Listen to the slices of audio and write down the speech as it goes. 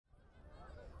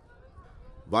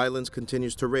Violence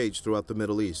continues to rage throughout the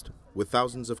Middle East, with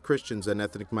thousands of Christians and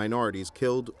ethnic minorities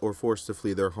killed or forced to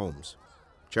flee their homes.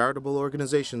 Charitable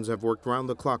organizations have worked round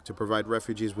the clock to provide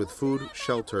refugees with food,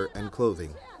 shelter, and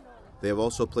clothing. They have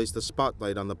also placed a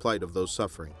spotlight on the plight of those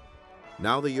suffering.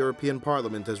 Now the European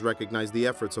Parliament has recognized the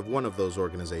efforts of one of those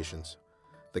organizations.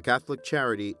 The Catholic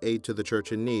charity Aid to the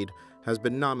Church in Need has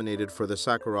been nominated for the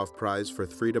Sakharov Prize for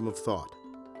Freedom of Thought.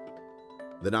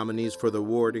 The nominees for the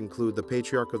award include the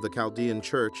Patriarch of the Chaldean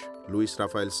Church, Luis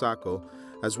Rafael Sako,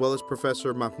 as well as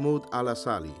Professor Mahmoud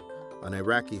al-Asali, an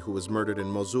Iraqi who was murdered in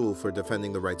Mosul for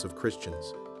defending the rights of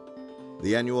Christians.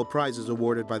 The annual prize is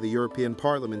awarded by the European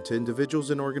Parliament to individuals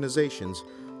and organizations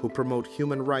who promote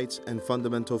human rights and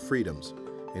fundamental freedoms,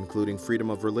 including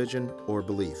freedom of religion or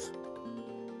belief.